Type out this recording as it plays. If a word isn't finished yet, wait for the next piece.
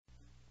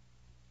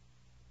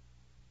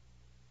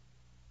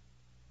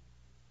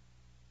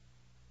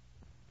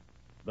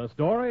The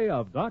story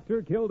of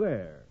Dr.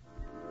 Kildare.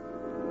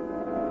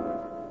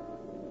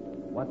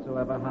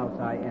 Whatsoever house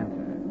I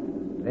enter,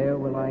 there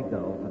will I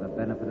go for the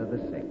benefit of the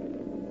sick.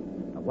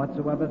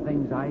 Whatsoever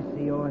things I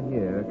see or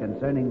hear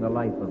concerning the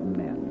life of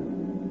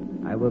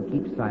men, I will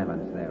keep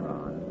silence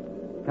thereon,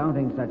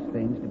 counting such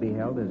things to be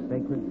held as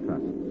sacred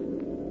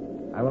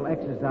trusts. I will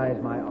exercise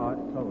my art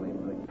solely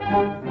for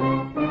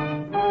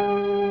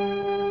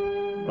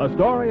The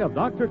story of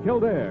Dr.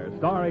 Kildare,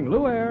 starring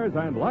Lou Ayres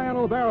and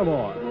Lionel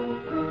Barrymore.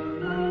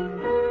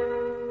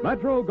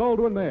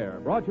 Metro-Goldwyn-Mayer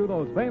brought you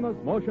those famous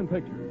motion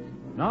pictures.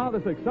 Now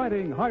this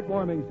exciting,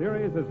 heartwarming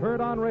series is heard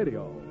on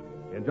radio.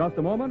 In just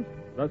a moment,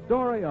 the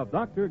story of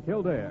Dr.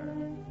 Kildare.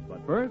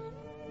 But first,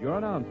 your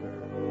announcer.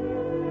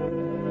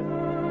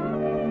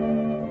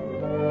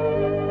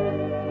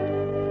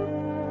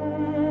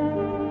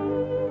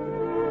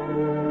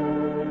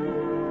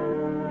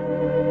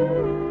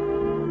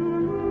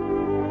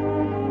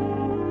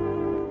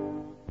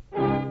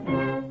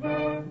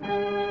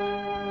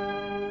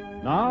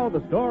 Now,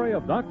 the story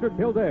of Dr.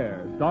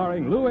 Kildare,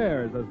 starring Lou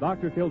Ayres as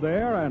Dr.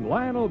 Kildare and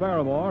Lionel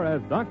Barrymore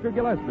as Dr.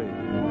 Gillespie.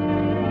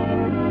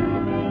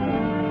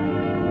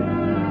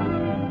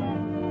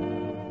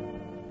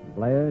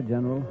 Blair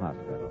General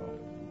Hospital,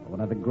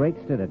 one of the great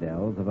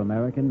citadels of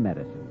American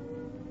medicine.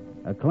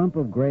 A clump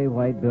of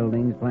gray-white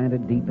buildings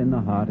planted deep in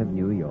the heart of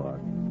New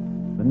York.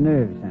 The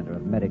nerve center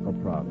of medical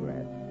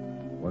progress,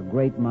 where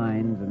great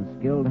minds and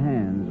skilled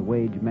hands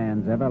wage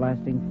man's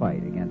everlasting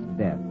fight against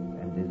death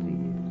and disease.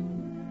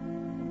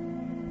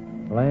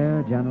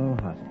 Blair General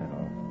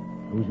Hospital,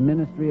 whose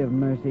ministry of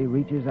mercy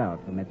reaches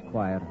out from its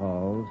quiet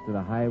halls to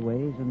the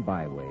highways and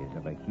byways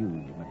of a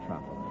huge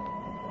metropolis.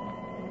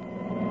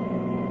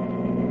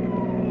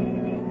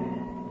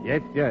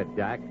 Yes, sir,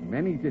 Doc.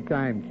 Many's the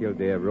time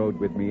Kildare rode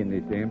with me in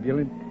this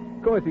ambulance.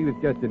 Of course, he was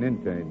just an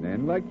intern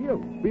then, like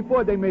you,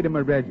 before they made him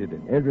a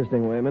resident.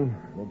 Interesting, Wayman.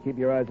 Well, keep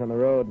your eyes on the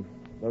road.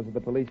 Those are the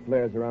police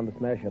flares around the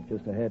smash-up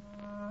just ahead.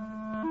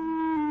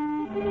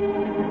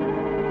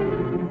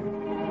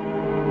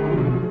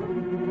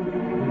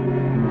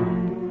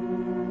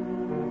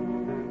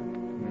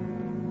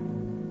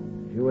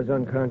 She was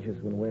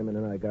unconscious when Wayman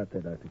and I got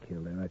there, Dr.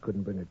 Kildare. I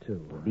couldn't bring her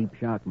to. Deep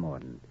shock,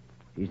 Morton.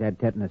 She's had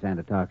tetanus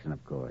antitoxin,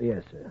 of course.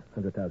 Yes, sir.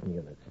 100,000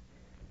 units.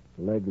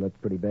 The leg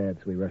looked pretty bad,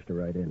 so we rushed her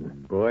right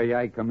in. Boy,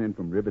 I come in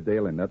from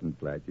Riverdale and nothing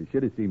flat. You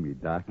should have seen me,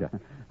 Doc.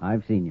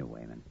 I've seen you,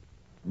 Wayman.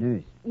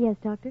 Nurse, Yes,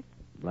 Doctor?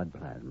 blood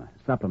plasma.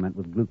 Supplement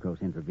with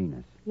glucose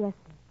intravenous. Yes,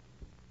 sir.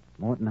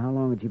 Morton, how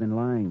long had she been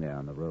lying there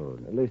on the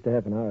road? At least a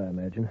half an hour, I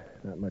imagine.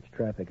 Not much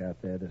traffic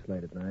out there this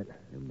late at night.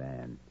 Too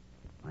bad.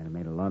 Might have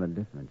made a lot of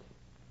difference.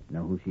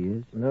 Know who she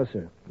is? No,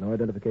 sir. No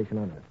identification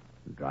on her.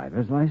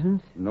 Driver's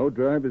license? No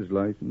driver's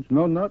license.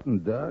 No nothing,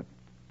 Doc.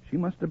 She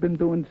must have been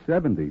doing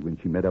 70 when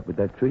she met up with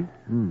that tree.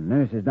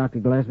 Nurse, has Dr.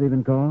 Gillespie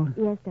been called?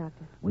 Yes,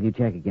 Doctor. Will you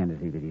check again to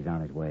see that he's on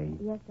his way?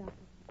 Yes, Doctor.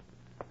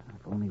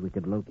 If only we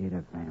could locate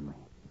her family.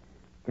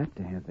 Got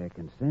to have their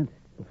consent.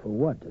 For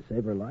what? To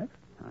save her life?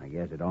 I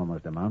guess it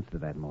almost amounts to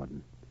that,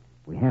 Morton.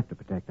 We have to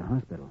protect the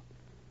hospital.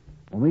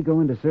 When we go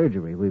into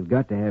surgery, we've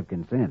got to have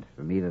consent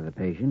from either the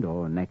patient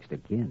or next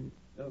of kin.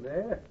 So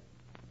there.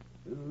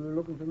 You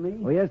looking for me?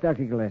 Oh, yes,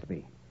 Dr.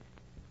 Gillespie.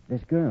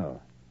 This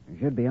girl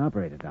should be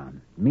operated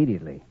on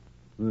immediately.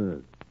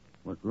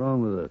 What's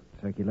wrong with her?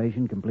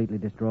 Circulation completely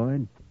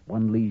destroyed.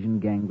 One lesion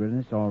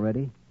gangrenous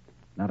already.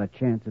 Not a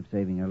chance of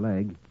saving her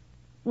leg.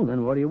 Well,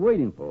 then what are you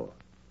waiting for?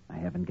 I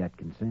haven't got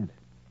consent.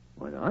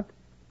 Why not?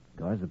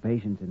 Because the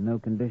patient's in no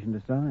condition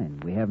to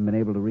sign. We haven't been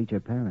able to reach her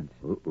parents.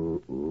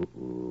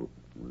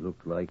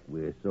 Looks like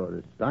we're sort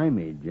of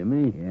stymied,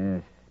 Jimmy.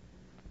 Yes.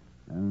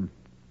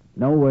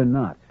 No, we're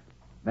not.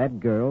 That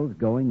girl's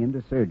going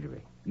into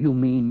surgery. You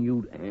mean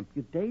you'd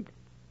amputate?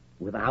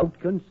 Without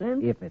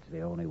consent? If it's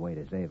the only way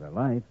to save her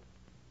life.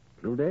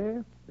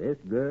 Kildare, this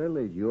girl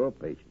is your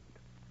patient.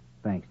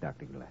 Thanks,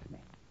 Dr. Gillespie.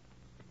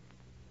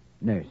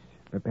 Nurse,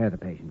 prepare the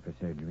patient for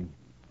surgery.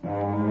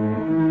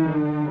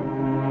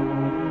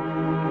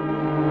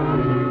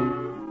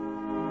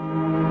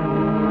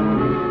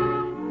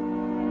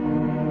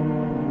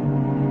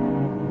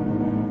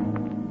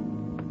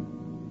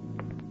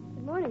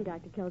 Good morning,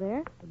 Dr.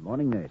 Kildare. Good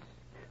morning, nurse.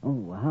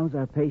 Oh, how's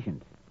our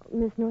patient?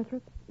 Miss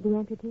Northrup, the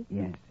amputee?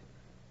 Yes.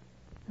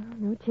 Oh,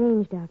 no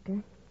change,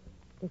 Doctor.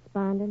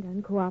 Despondent,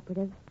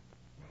 uncooperative.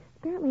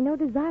 Apparently no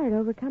desire to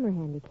overcome her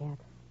handicap.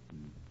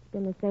 It's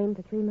been the same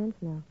for 3 months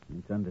now.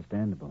 It's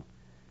understandable.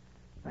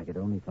 If I could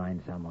only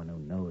find someone who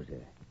knows her.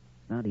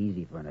 It's not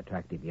easy for an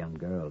attractive young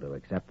girl to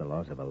accept the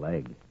loss of a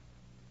leg.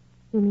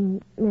 You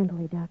mean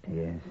mentally, Doctor?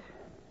 Yes.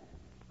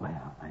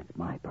 Well, that's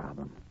my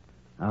problem.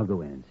 I'll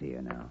go in and see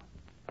her now.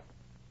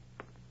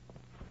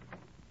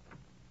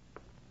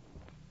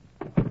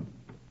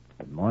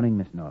 Good morning,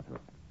 Miss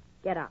Northrup.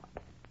 Get out.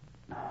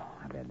 Oh,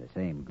 I've had the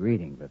same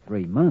greeting for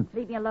 3 months.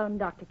 Leave me alone,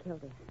 Dr.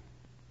 Kildare.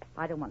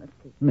 I don't want to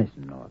see you. Miss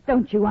Northrup.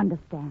 Don't you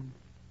understand?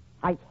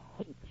 I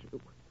hate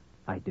you.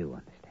 I do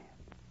understand.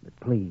 But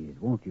please,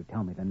 won't you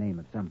tell me the name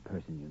of some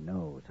person you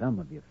know, some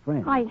of your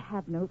friends? I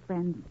have no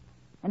friends.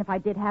 And if I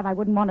did have, I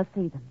wouldn't want to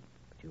see them.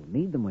 But You'll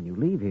need them when you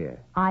leave here.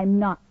 I'm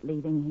not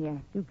leaving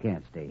here. You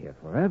can't stay here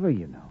forever,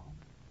 you know.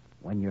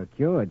 When you're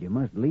cured, you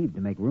must leave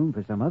to make room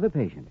for some other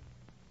patient.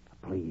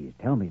 Please,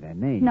 tell me their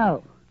names.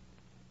 No.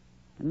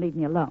 And leave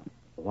me alone.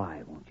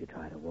 Why won't you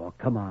try to walk?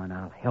 Come on,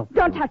 I'll help you.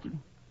 Don't touch me.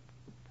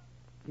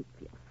 You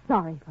feel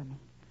sorry for me.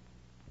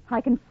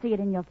 I can see it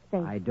in your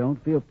face. I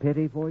don't feel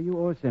pity for you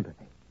or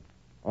sympathy.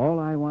 All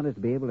I want is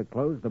to be able to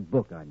close the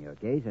book on your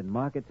case and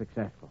mark it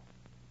successful.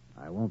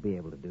 I won't be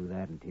able to do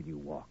that until you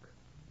walk.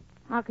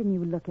 How can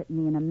you look at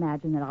me and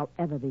imagine that I'll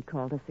ever be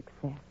called a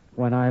success?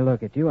 When I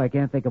look at you, I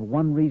can't think of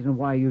one reason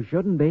why you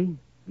shouldn't be.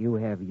 You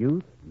have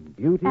youth and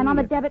beauty. And on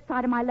the debit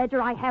side of my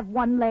ledger, I have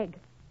one leg.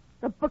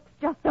 The books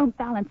just don't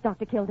balance,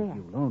 Dr. Kildare.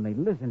 You'll only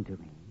listen to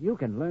me. You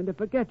can learn to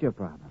forget your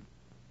problem.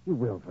 You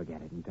will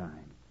forget it in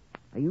time.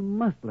 Now, you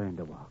must learn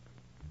to walk.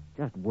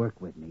 Just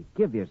work with me.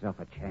 Give yourself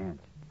a chance.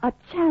 A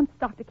chance,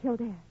 Dr.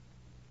 Kildare.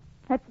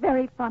 That's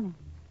very funny.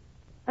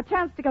 A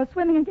chance to go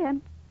swimming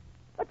again.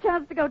 A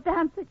chance to go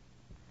dancing.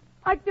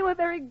 I'd do a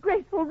very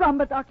graceful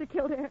rumba, Dr.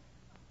 Kildare.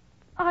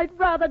 I'd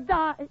rather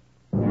die.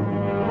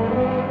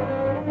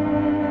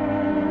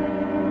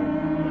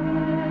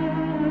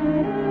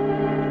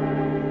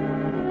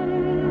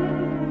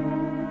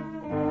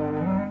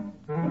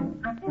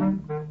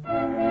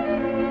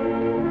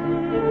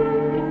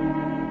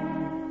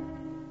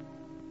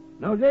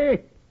 Nosy?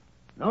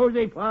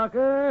 Nosy,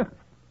 Parker?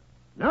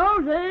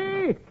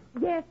 Nosy!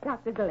 Yes,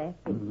 Dr.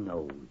 Gillespie.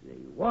 Nosy,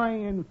 why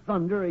in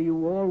thunder are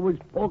you always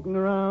poking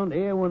around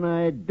here when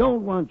I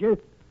don't want you?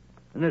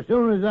 And as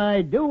soon as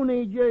I do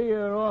need you,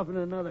 you're off in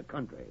another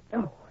country.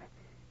 Oh.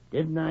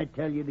 Didn't I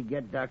tell you to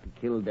get Dr.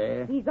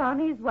 Kildare? He's on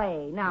his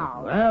way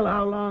now. Well,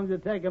 how long does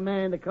it take a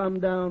man to come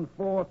down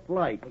 4th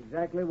flight?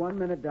 Exactly 1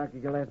 minute, Dr.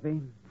 Gillespie.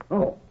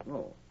 Oh,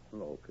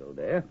 hello,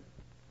 Kildare.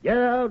 Get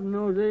out,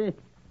 Nosy.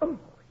 Oh,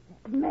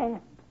 that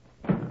man.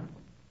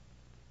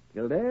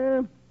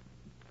 Kildare,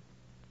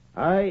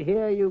 I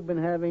hear you've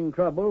been having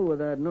trouble with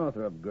that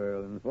Northrup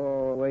girl in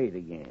 408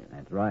 again.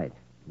 That's right.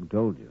 Who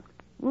told you?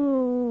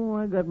 Oh,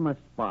 I got my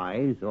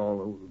spies all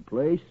over the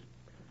place.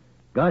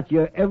 Got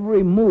your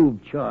every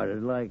move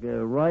charted like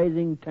a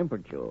rising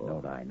temperature.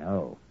 Don't I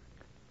know?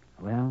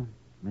 Well,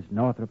 Miss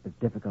Northrup is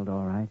difficult,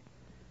 all right.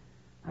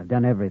 I've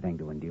done everything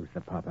to induce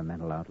the proper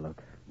mental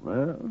outlook.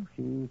 Well,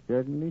 she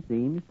certainly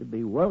seems to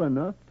be well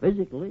enough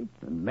physically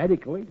and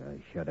medically.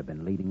 I should have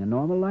been leading a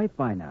normal life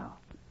by now.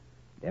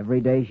 Every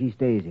day she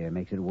stays here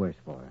makes it worse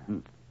for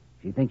her.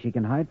 She thinks she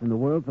can hide from the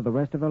world for the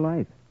rest of her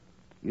life.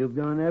 You've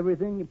done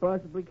everything you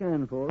possibly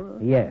can for her?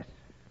 Yes,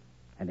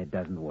 and it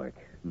doesn't work.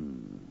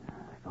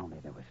 If only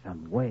there was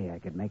some way I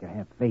could make her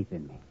have faith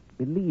in me,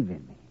 believe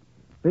in me,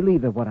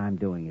 believe that what I'm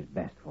doing is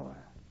best for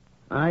her.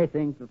 I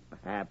think that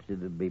perhaps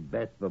it'd be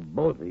best for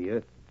both of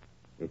you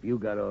if you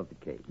got off the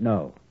case.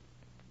 No.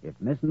 If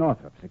Miss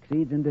Northrup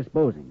succeeds in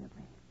disposing of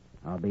me,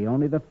 I'll be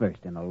only the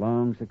first in a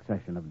long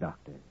succession of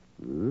doctors.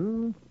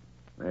 Well,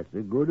 that's a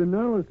good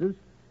analysis.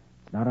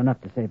 It's not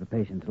enough to save a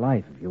patient's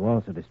life if you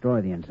also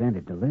destroy the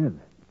incentive to live.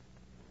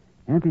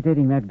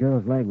 Amputating that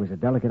girl's leg was a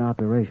delicate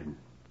operation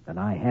that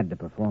I had to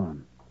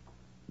perform.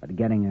 But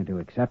getting her to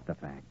accept the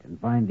fact and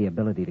find the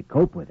ability to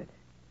cope with it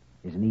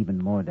is an even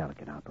more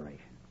delicate operation.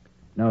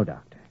 No,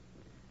 Doctor.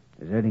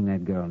 Deserting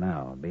that girl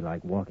now would be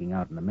like walking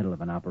out in the middle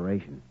of an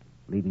operation,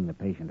 leaving the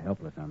patient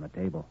helpless on the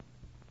table.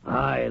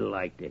 I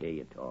like to hear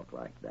you talk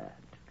like that.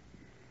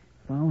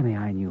 If only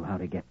I knew how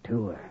to get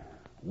to her,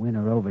 win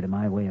her over to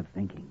my way of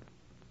thinking.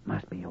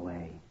 Must be a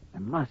way.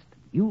 There must.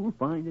 You'll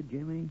find it,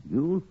 Jimmy.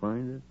 You'll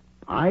find it.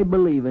 I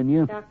believe in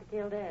you. Dr.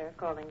 Kildare,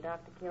 calling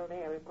Dr.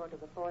 Kildare. Report to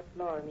the 4th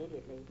floor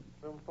immediately.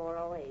 Room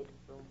 408.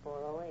 Room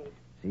 408.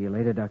 See you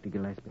later, Dr.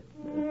 Gillespie.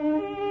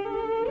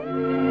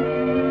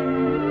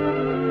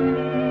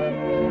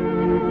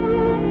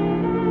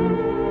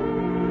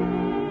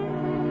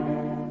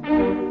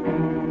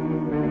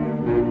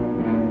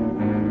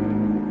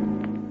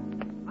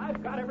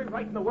 I've got every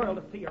right in the world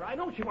to see her. I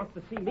know she wants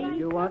to see me.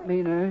 You want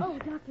me, nurse? Oh,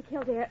 Dr.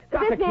 Kildare.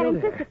 Dr. This man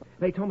Kildare. insisted...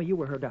 They told me you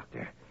were her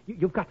doctor.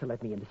 You've got to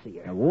let me in to see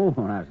her. Now, whoa,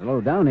 now, slow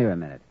down here a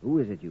minute. Who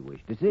is it you wish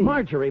to see?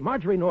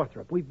 Marjorie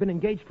Northrup. We've been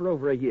engaged for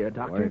over a year,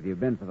 Doctor. Where have you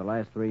been for the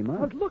last 3 I was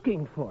months?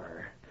 looking for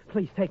her.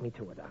 Please take me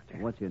to her, Doctor.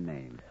 What's your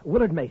name?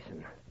 Willard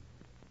Mason.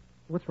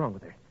 What's wrong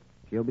with her?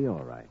 She'll be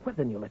all right. Well,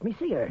 then you'll let me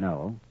see her.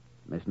 No.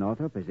 Miss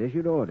Northrup has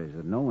issued orders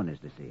that no one is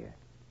to see her.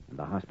 And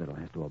the hospital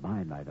has to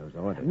abide by those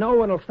orders. No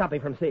one will stop me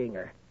from seeing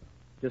her.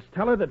 Just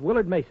tell her that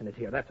Willard Mason is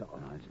here, that's all.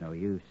 No, it's no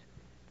use.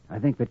 I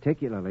think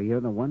particularly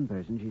you're the one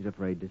person she's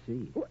afraid to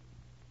see. What?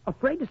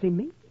 Afraid to see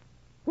me?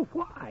 Well,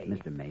 why?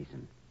 Mr.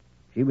 Mason.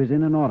 She was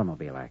in an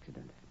automobile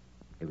accident.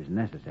 It was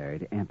necessary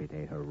to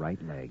amputate her right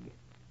leg.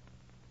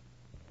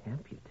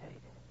 Amputate?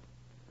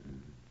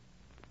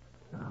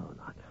 No,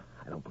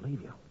 I don't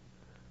believe you.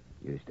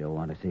 You still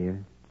want to see her?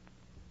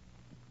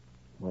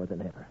 More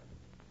than ever.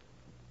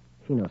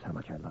 She knows how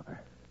much I love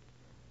her.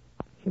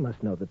 She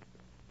must know that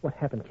what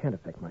happened can't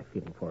affect my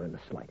feeling for her in the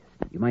slightest.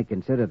 You might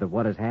consider that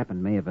what has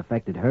happened may have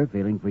affected her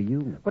feeling for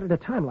you. But at a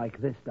time like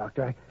this,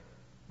 Doctor,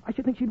 I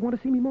should think she'd want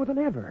to see me more than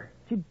ever.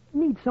 She'd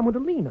need someone to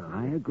lean on.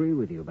 I agree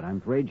with you, but I'm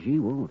afraid she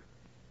won't.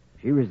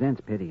 She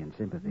resents pity and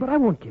sympathy. But I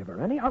won't give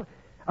her any. I'll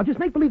just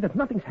make believe that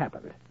nothing's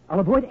happened. I'll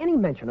avoid any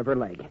mention of her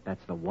leg.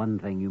 That's the one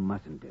thing you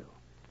mustn't do.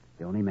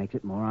 It only makes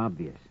it more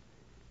obvious.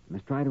 You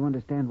must try to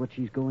understand what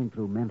she's going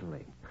through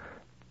mentally.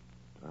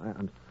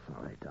 I'm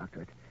sorry,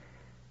 Doctor. It's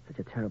such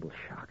a terrible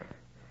shock.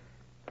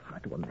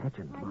 Hard to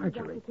imagine Pardon me,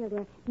 Marjorie. Dr.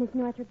 Kildare. Miss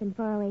Northrup in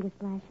 408 is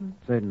flashing.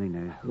 Certainly,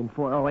 nurse. Room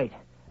 408.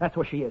 That's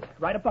where she is.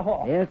 Right up the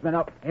hall. Yes, but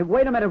no. Hey,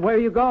 wait a minute. Where are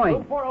you going?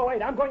 Room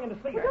 408. I'm going in to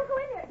see her. Don't go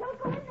in there. Don't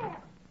go in there.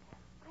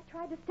 I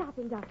tried to stop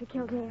him, Dr.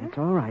 Kildare. That's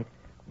all right.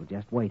 We'll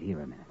just wait here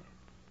a minute.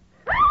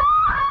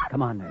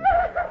 Come on, nurse.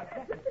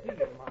 Get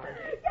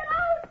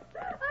out!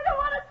 I don't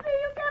want to see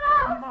you. Get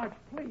out! Marge,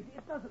 please.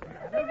 It doesn't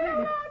matter. Leave me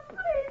alone.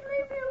 Please,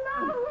 leave me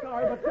alone.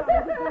 Sorry, but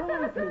darling, we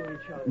belong to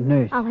each other.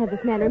 Nurse. I'll have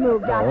this man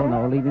removed, Doctor.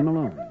 No, leave him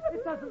alone.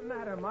 It doesn't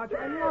matter, Marge.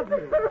 I love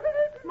you.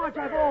 Marge,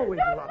 I've always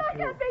loved you.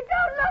 Don't look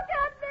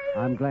at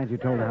me. I'm glad you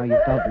told her how you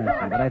felt,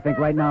 Nurse, but I think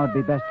right now it'd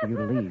be best for you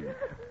to leave.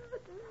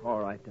 All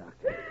right,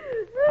 Doctor.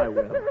 I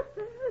will.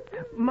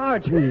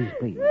 Marge.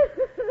 Please.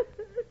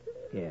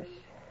 Yes.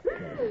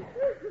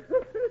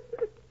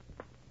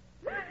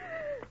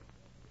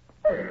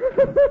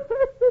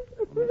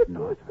 Miss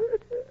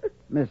Northrup.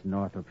 Miss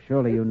Northrup,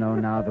 surely you know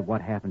now that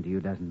what happened to you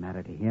doesn't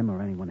matter to him or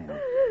anyone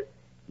else.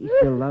 He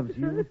still loves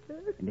you,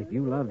 and if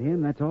you love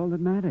him, that's all that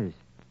matters.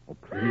 Oh,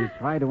 please,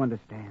 try to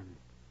understand.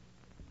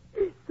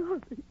 He saw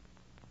me.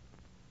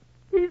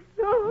 He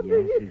saw me.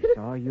 Yes, he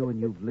saw you, and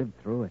you've lived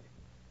through it.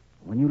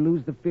 When you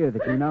lose the fear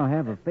that you now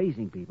have of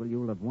facing people,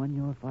 you'll have won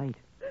your fight.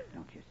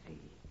 Don't you see?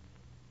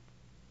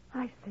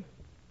 I see.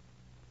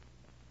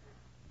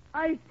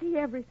 I see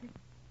everything.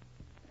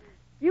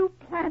 You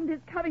planned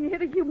his coming here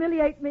to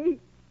humiliate me.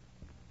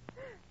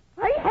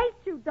 I hate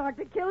you,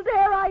 Dr.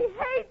 Kildare. I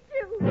hate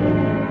you.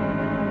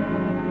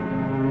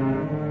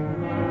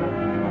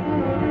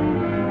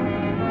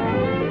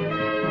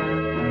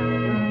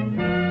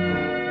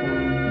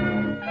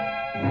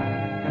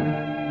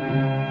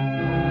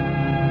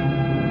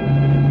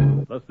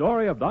 The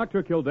story of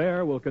Dr.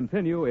 Kildare will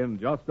continue in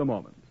just a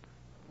moment.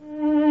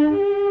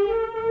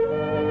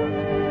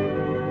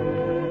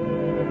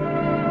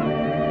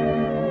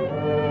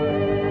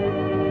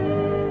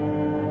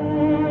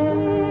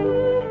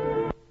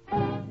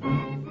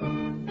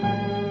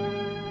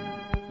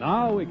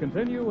 Now we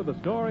continue with the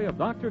story of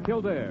Dr.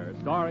 Kildare,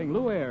 starring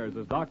Lou Ayres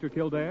as Dr.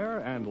 Kildare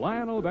and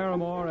Lionel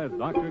Barrymore as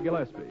Dr.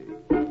 Gillespie.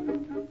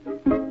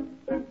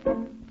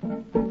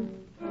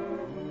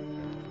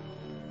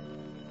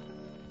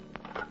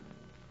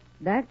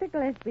 Dr.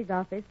 Gillespie's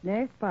office,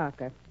 Nurse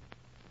Parker.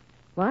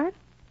 What?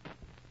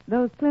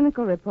 Those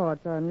clinical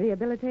reports on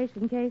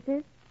rehabilitation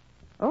cases?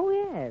 Oh,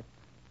 yes.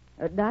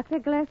 Dr.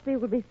 Gillespie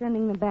will be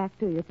sending them back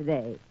to you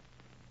today.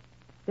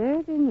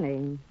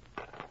 Certainly.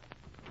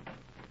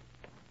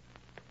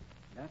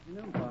 Good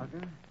afternoon,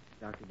 Parker.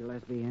 Dr.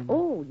 Gillespie in?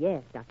 Oh,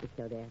 yes, Dr.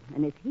 Kildare.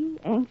 And is he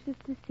anxious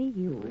to see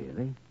you?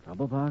 Really?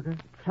 Trouble, Parker?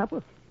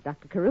 Trouble.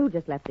 Dr. Carew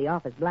just left the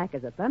office black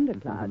as a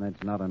thundercloud.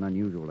 That's not an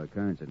unusual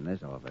occurrence in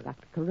this office.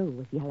 Dr. Carew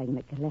was yelling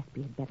that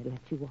Gillespie had better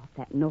let you off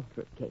that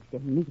Northrup case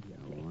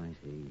immediately. Oh, I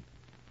see.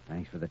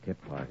 Thanks for the tip,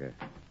 Parker.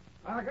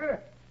 Parker,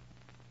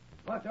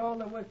 what's all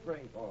the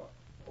whispering for?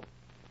 Oh,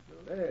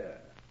 still there.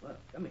 Well,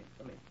 come in.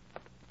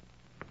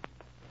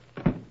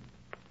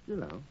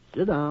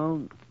 Sit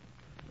down.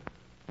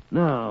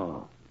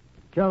 Now,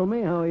 tell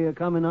me how you're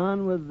coming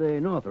on with the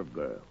Northrup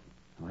girl.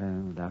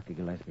 Well, Dr.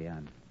 Gillespie,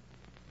 I'm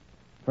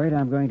afraid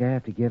I'm going to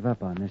have to give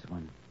up on this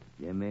one.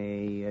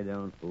 Jimmy, you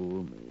don't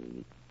fool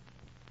me.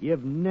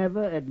 You've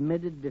never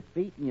admitted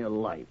defeat in your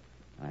life.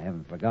 I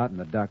haven't forgotten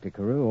that Dr.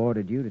 Carew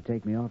ordered you to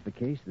take me off the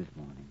case this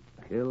morning.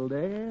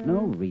 Kildare?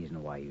 No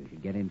reason why you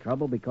should get in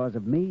trouble because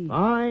of me.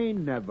 I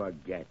never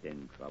get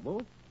in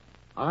trouble.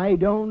 I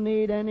don't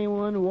need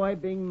anyone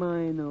wiping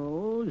my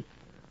nose.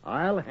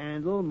 I'll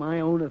handle my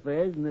own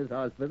affairs in this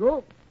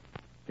hospital.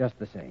 Just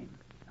the same,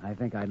 I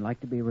think I'd like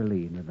to be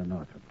relieved of the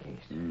Northrup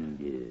case.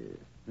 Yes.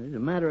 As a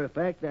matter of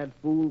fact, that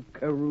fool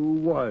Carew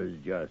was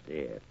just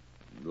here.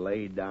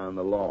 Laid down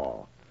the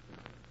law.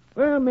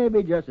 Well,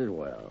 maybe just as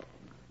well.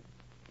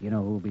 You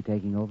know who'll be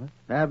taking over?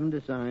 Haven't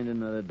assigned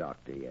another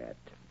doctor yet.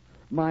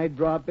 Might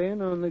drop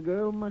in on the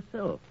girl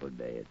myself for a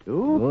day or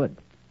two. Good.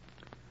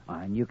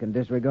 And you can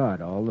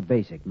disregard all the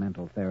basic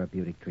mental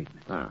therapeutic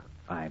treatments. Ah.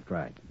 I've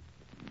tried.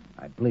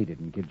 I pleaded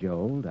and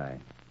cajoled. I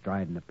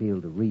tried and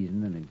appealed to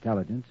reason and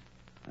intelligence.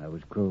 I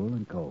was cruel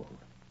and cold.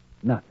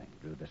 Nothing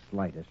drew the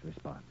slightest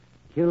response.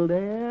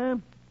 Kildare,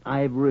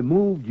 I've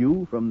removed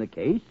you from the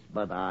case,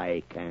 but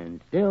I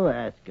can still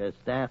ask a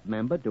staff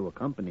member to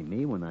accompany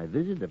me when I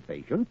visit a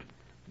patient.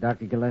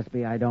 Dr.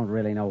 Gillespie, I don't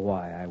really know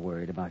why I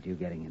worried about you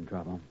getting in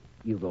trouble.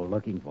 You go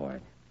looking for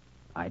it.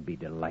 I'd be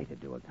delighted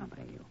to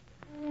accompany you.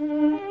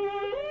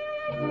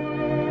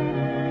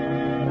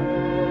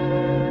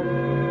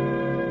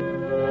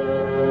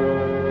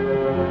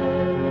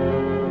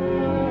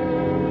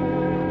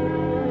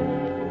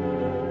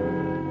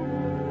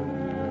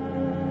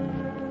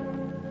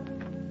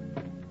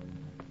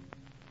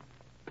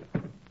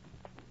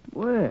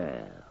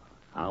 Well,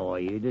 how are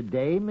you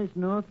today, Miss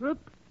Northrup?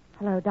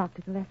 Hello,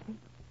 Dr. Gillespie.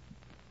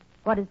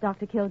 What is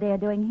Dr. Kildare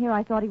doing here?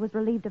 I thought he was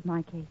relieved of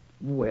my case.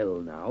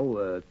 Well,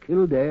 now,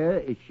 Kildare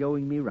is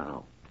showing me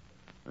round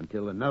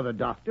until another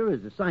doctor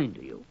is assigned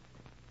to you.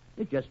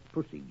 It's just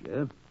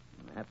procedure.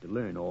 I have to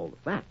learn all the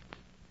facts.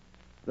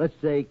 Let's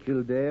say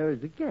Kildare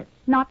is a guest.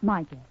 Not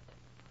my guest.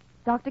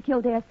 Dr.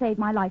 Kildare saved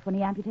my life when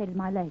he amputated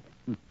my leg.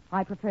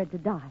 I preferred to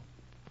die.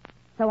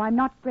 So I'm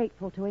not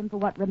grateful to him for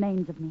what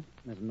remains of me.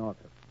 Miss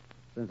Northrup,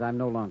 since I'm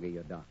no longer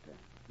your doctor,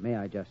 may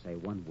I just say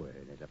one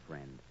word as a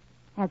friend?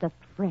 As a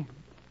friend.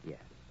 Yes.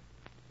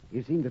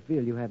 You seem to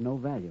feel you have no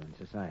value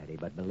in society,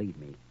 but believe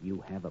me,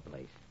 you have a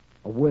place.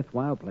 A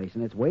worthwhile place,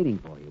 and it's waiting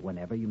for you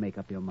whenever you make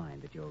up your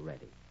mind that you're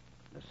ready.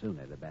 The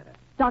sooner, the better.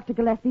 Dr.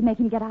 Gillespie, make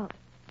him get out.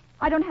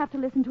 I don't have to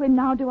listen to him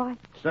now, do I?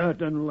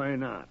 Certainly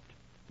not.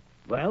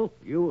 Well,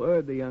 you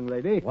heard the young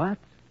lady. What?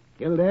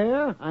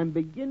 Kildare, I'm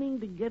beginning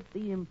to get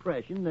the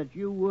impression that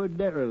you were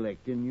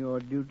derelict in your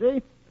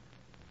duty.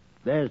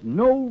 There's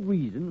no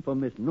reason for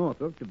Miss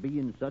Northrup to be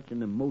in such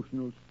an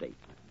emotional state.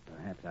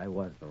 Perhaps I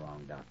was the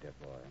wrong doctor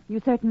for her.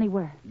 You certainly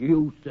were.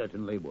 You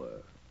certainly were.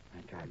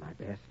 I tried my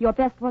best. Your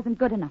best wasn't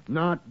good enough.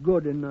 Not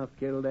good enough,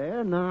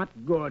 Kildare. Not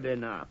good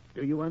enough.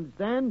 Do you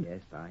understand?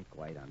 Yes, I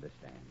quite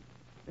understand.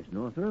 Miss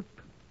Northrup,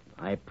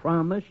 I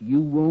promise you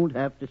won't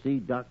have to see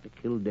Dr.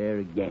 Kildare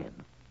again.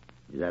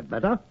 Is that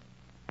better?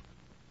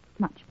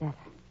 Much better.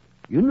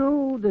 You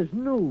know, there's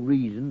no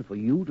reason for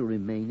you to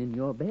remain in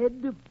your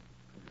bed.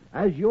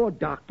 As your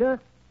doctor,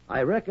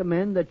 I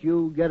recommend that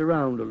you get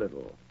around a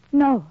little.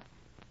 No.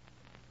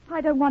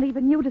 I don't want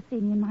even you to see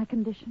me in my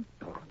condition.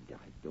 Oh,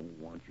 I don't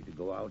want you to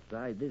go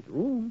outside this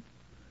room.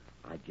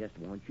 I just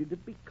want you to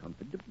be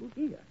comfortable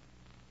here.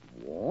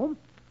 Warm?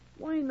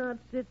 Why not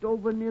sit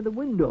over near the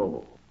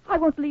window? I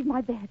won't leave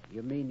my bed.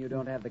 You mean you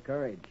don't have the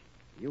courage?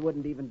 You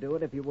wouldn't even do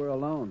it if you were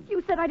alone.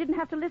 You said I didn't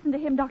have to listen to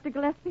him, Dr.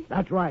 Gillespie.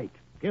 That's right.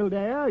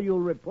 Kildare, you'll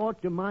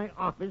report to my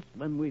office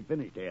when we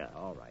finish here.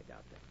 All right,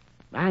 Doctor.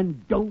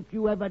 And don't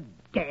you ever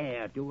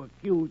dare to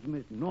accuse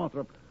Miss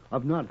Northrup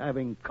of not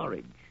having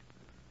courage.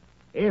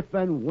 If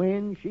and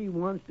when she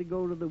wants to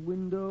go to the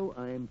window,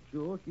 I am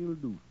sure she'll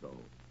do so.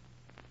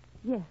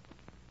 Yes.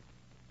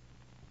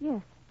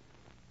 Yes.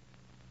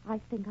 I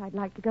think I'd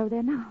like to go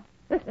there now.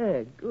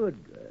 Good girl.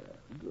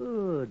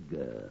 Good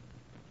girl.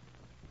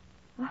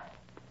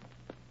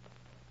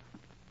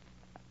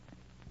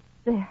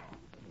 There.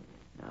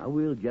 Now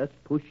we'll just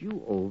push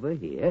you over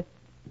here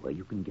where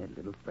you can get a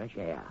little fresh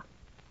air.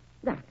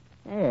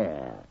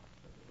 There.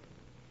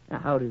 Now,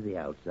 how does the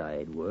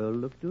outside world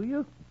look to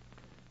you?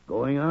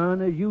 Going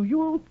on as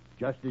usual,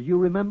 just as you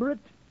remember it?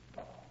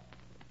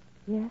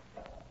 Yes.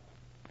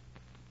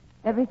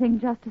 Everything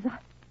just as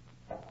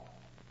I...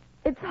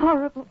 It's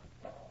horrible.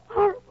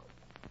 Horrible.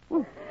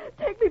 Well,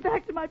 take me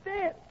back to my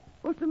bed.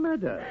 What's the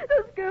matter?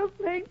 Those girls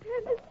playing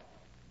tennis.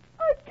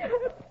 I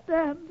can't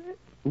stand it.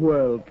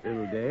 Well,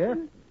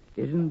 Kildare,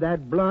 isn't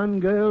that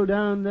blonde girl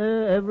down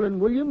there Evelyn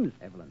Williams?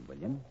 Evelyn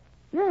Williams?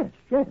 Yes.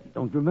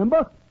 Don't you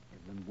remember?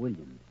 Evelyn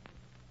Williams.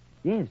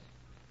 Yes.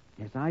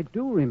 Yes, I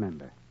do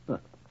remember. Huh.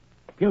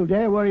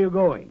 Kildare, where are you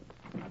going?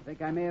 I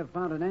think I may have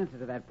found an answer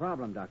to that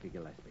problem, Dr.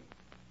 Gillespie.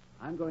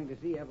 I'm going to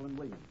see Evelyn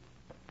Williams.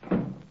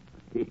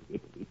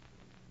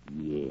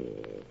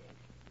 Yes.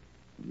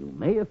 You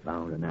may have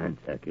found an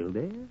answer,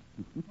 Kildare.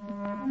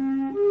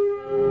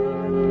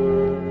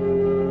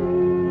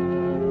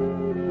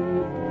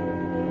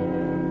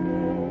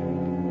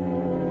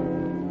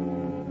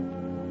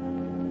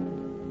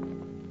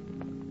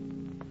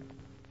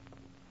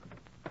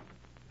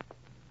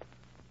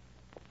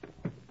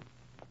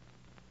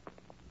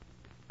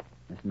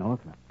 Miss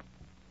Northrup,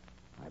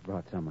 I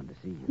brought someone to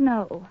see you.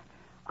 No.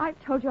 I've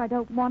told you I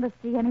don't want to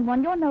see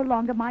anyone. You're no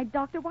longer my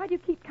doctor. Why do you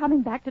keep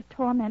coming back to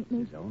torment me?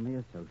 This is only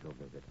a social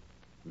visit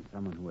from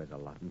someone who has a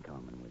lot in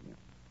common with you.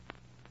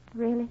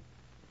 Really?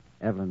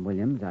 Evelyn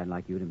Williams, I'd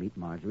like you to meet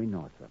Marjorie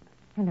Northrup.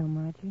 Hello,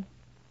 Marjorie.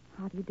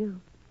 How do you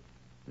do?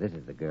 This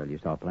is the girl you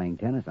saw playing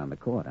tennis on the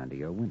court under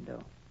your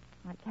window.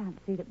 I can't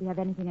see that we have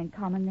anything in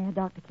common there,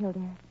 Dr.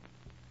 Kildare.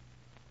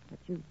 But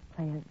you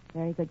play a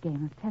very good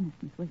game of tennis,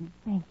 Miss Williams.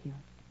 Thank you.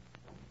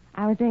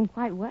 I was doing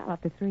quite well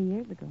up to 3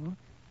 years ago.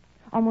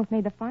 Almost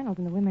made the finals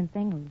in the women's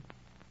singles.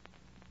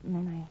 And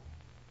then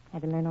I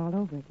had to learn all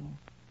over again.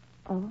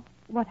 Oh?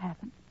 What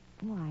happened?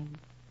 Oh, I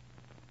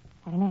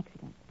had an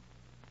accident.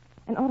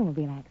 An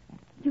automobile accident.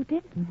 You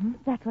did? Mm-hmm.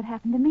 That's what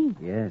happened to me.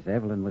 Yes,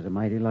 Evelyn was a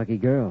mighty lucky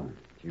girl.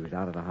 She was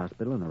out of the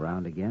hospital and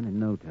around again in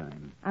no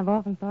time. I've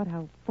often thought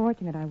how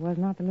fortunate I was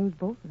not to lose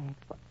both legs.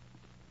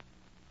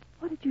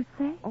 What did you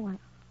say? Oh, I'm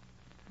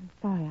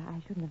sorry.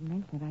 I shouldn't have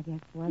mentioned it, I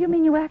guess. You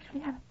mean you actually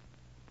haven't...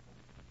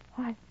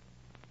 Why,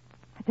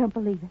 I don't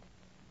believe it.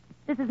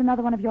 This is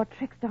another one of your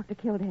tricks, Dr.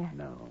 Kildare.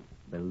 No,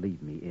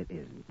 believe me, it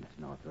isn't, Miss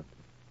Northrup.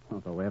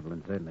 Although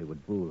Evelyn certainly would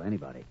fool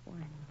anybody. Well,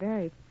 I'm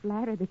very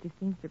flattered that you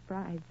seem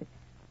surprised, but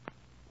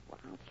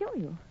I'll show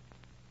you.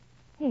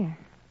 Here.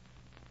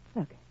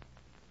 Look.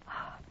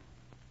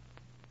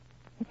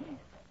 It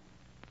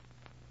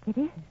is. It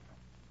is.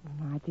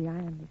 Oh, Margie, I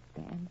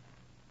understand.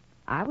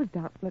 I was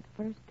doubtful at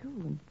first, too,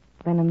 and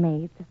then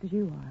amazed, just as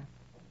you are.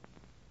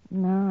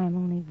 Now I'm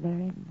only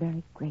very,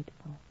 very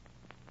grateful.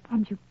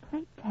 And you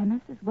play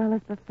tennis as well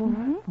as before?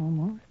 Mm-hmm.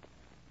 Almost.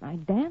 I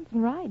dance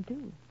and ride,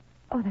 too.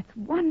 Oh, that's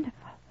wonderful.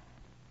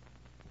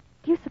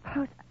 Do you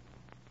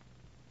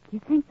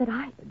think that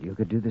But you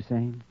could do the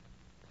same?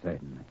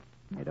 Certainly.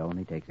 It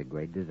only takes a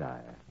great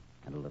desire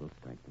and a little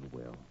strength of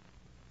will.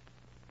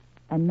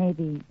 And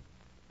maybe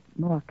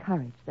more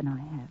courage than I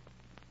have.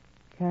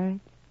 Courage?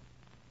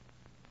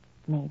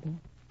 Maybe.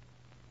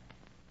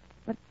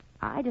 But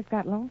I just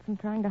got lonesome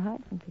trying to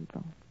hide from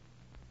people.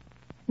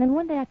 And then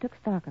one day I took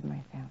stock of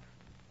myself.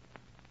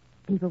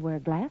 People wear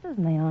glasses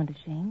and they aren't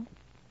ashamed.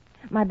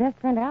 My best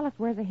friend Alice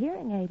wears a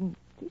hearing aid and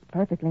she's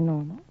perfectly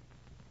normal.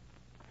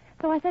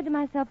 So I said to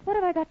myself, what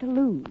have I got to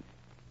lose?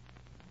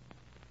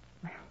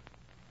 Well,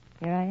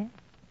 here I am.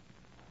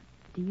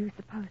 Do you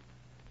suppose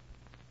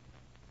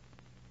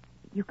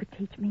you could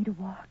teach me to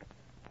walk?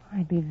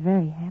 I'd be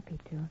very happy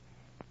to.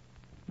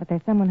 But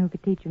there's someone who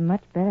could teach you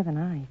much better than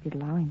I if you'd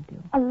allow him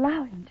to.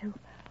 Allow him to?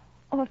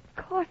 Oh, of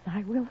course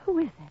I will. Who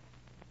is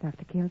it?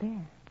 Dr.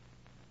 Kildare.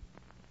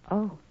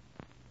 Oh.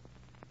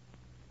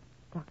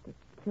 Dr.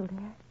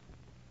 Kildare?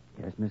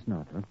 Yes, Miss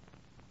Northrup.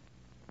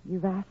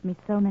 You've asked me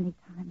so many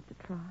times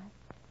to try.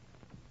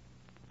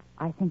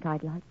 I think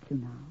I'd like to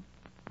now.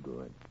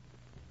 Good.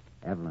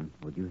 Evelyn,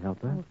 would you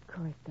help her? Oh, of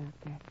course,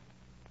 Doctor.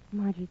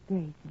 Marjorie's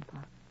very simple.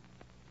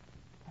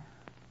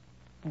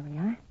 There we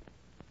are.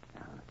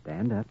 Now,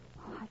 stand up.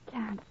 Oh, I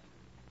can't.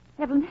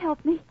 Evelyn,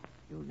 help me.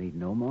 You'll need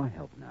no more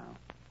help now.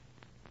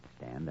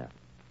 Stand up.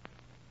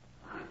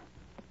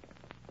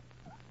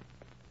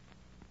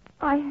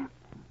 I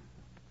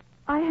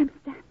am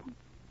standing.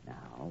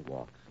 Now,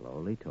 walk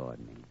slowly toward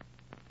me.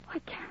 I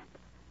can't.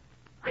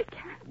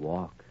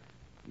 Walk.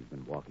 You've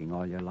been walking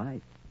all your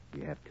life.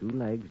 You have two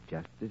legs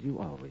just as you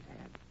always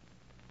had.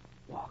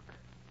 Walk.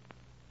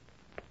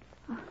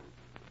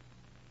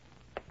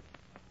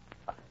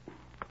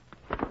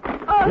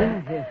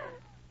 Oh,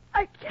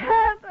 I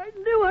can't. I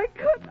knew I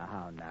couldn't.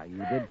 Now, you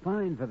did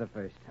fine for the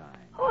first time.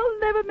 I'll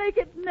never make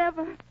it,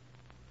 never.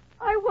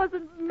 I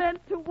wasn't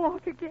meant to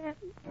walk again.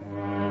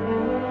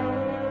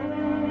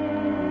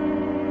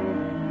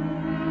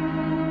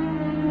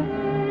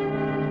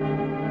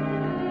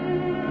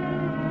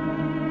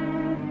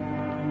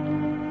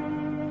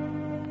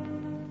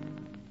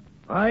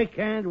 I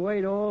can't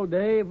wait all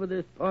day for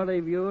this party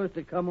of yours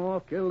to come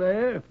off,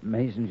 Kildare.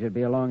 Mason should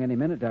be along any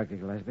minute, Dr.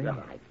 Gillespie.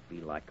 I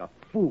feel like a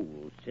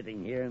fool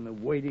sitting here in the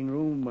waiting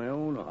room of my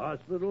own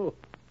hospital.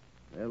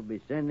 They'll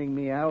be sending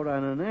me out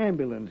on an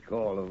ambulance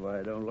call if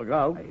I don't look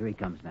out. Here he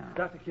comes now.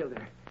 Dr.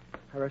 Kildare,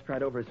 I rushed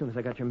right over as soon as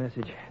I got your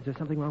message. Is there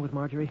something wrong with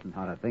Marjorie?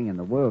 Not a thing in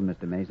the world,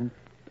 Mr. Mason.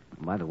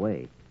 By the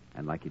way,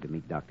 I'd like you to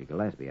meet Dr.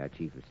 Gillespie, our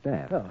chief of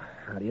staff. Oh,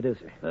 how do you do,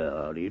 sir?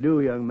 How do you do,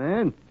 young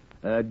man?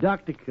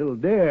 Dr.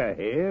 Kildare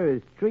here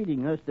is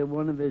treating us to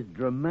one of his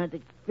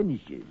dramatic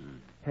finishes.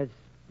 Has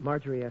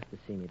Marjorie asked to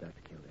see me, Dr.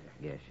 Kildare?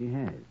 Yes, she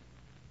has.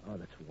 Oh,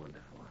 that's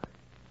wonderful.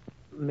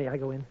 May I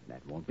go in?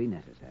 That won't be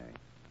necessary.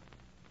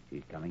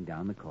 She's coming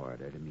down the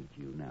corridor to meet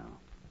you now.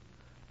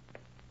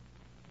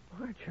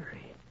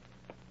 Marjorie.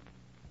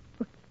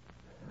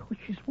 Look,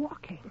 she's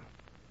walking.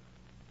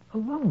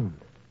 Alone.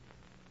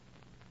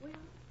 Will.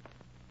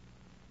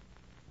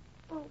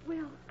 Oh,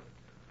 Will.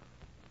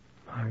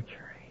 Marjorie.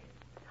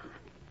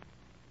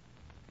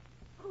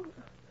 Oh,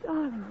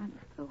 darling, I'm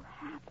so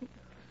happy.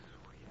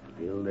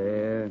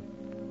 Kildare,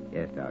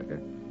 Yes, Doctor.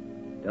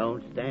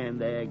 don't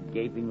stand there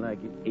gaping like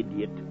an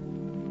idiot.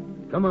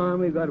 Come on,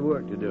 we've got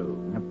work to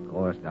do. Of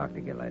course,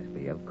 Dr.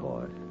 Gillespie, of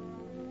course.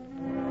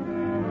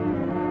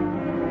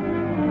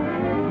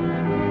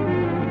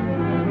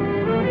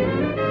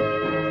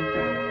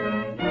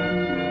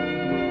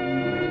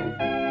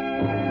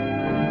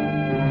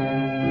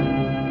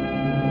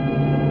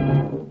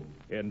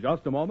 In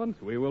just a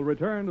moment, we will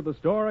return to the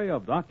story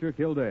of Dr.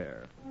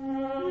 Kildare.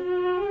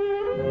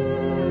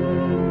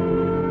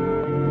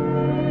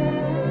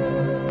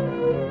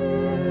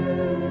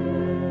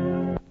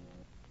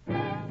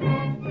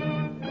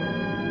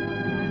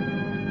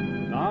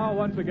 Now,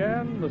 once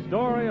again, the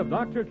story of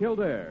Dr.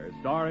 Kildare,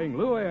 starring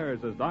Lou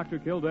Ayres as Dr.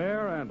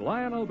 Kildare and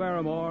Lionel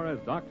Barrymore as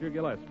Dr.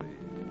 Gillespie.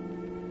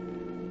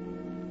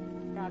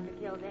 Dr.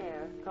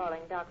 Kildare,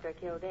 calling Dr.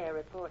 Kildare,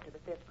 report to the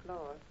 5th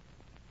floor.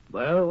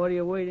 Well, what are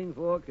you waiting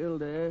for,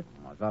 Kildare?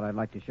 I thought I'd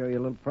like to show you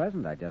a little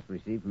present I just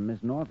received from Miss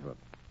Northrup.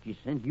 She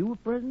sent you a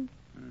present?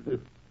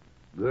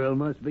 Girl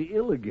must be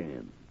ill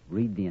again.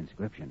 Read the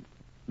inscription.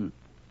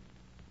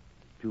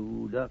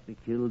 To Dr.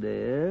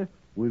 Kildare,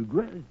 with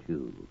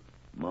gratitude,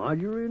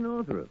 Marjorie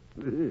Northrup.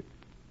 Very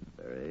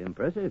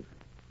impressive.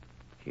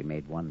 She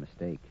made one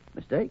mistake.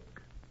 Mistake?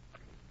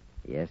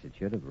 Yes, it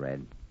should have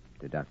read,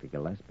 to Dr.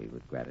 Gillespie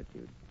with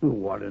gratitude.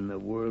 What in the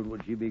world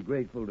would she be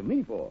grateful to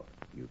me for?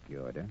 You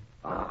cured her.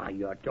 Ah,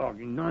 you're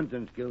talking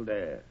nonsense,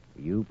 Kildare.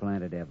 You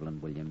planted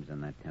Evelyn Williams in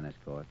that tennis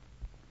court,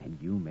 and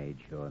you made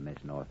sure Miss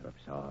Northrup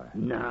saw her.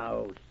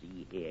 Now,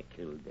 see here,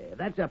 Kildare.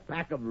 That's a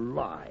pack of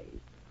lies.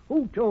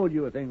 Who told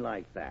you a thing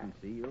like that?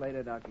 See you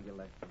later, Dr.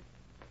 Gillespie.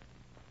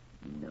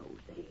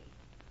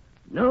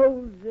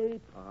 Nosy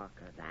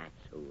Parker, that's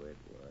who it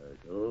was.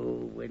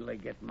 Oh, wait till I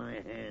get my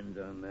hands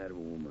on that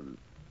woman.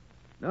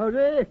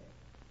 Nosy!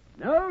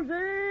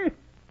 Nosy!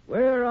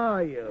 Where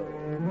are you?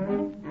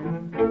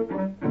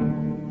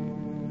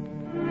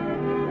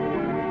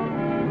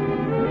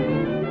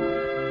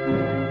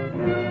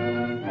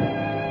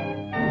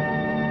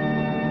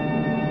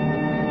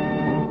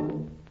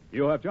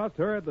 You have just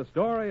heard the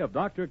story of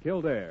Dr.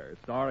 Kildare,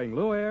 starring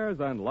Lou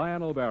Ayres and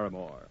Lionel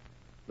Barrymore.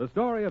 The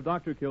story of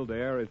Dr.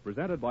 Kildare is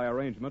presented by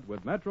arrangement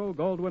with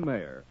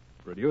Metro-Goldwyn-Mayer,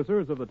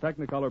 producers of the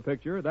Technicolor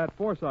picture That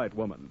Forsyte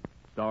Woman,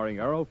 starring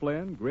Errol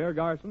Flynn, Greer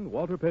Garson,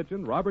 Walter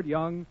Pitchin, Robert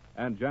Young,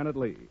 and Janet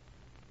Leigh.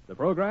 The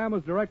program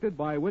was directed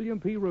by William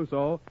P.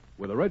 Russo,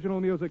 with original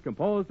music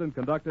composed and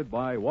conducted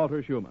by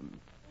Walter Schumann.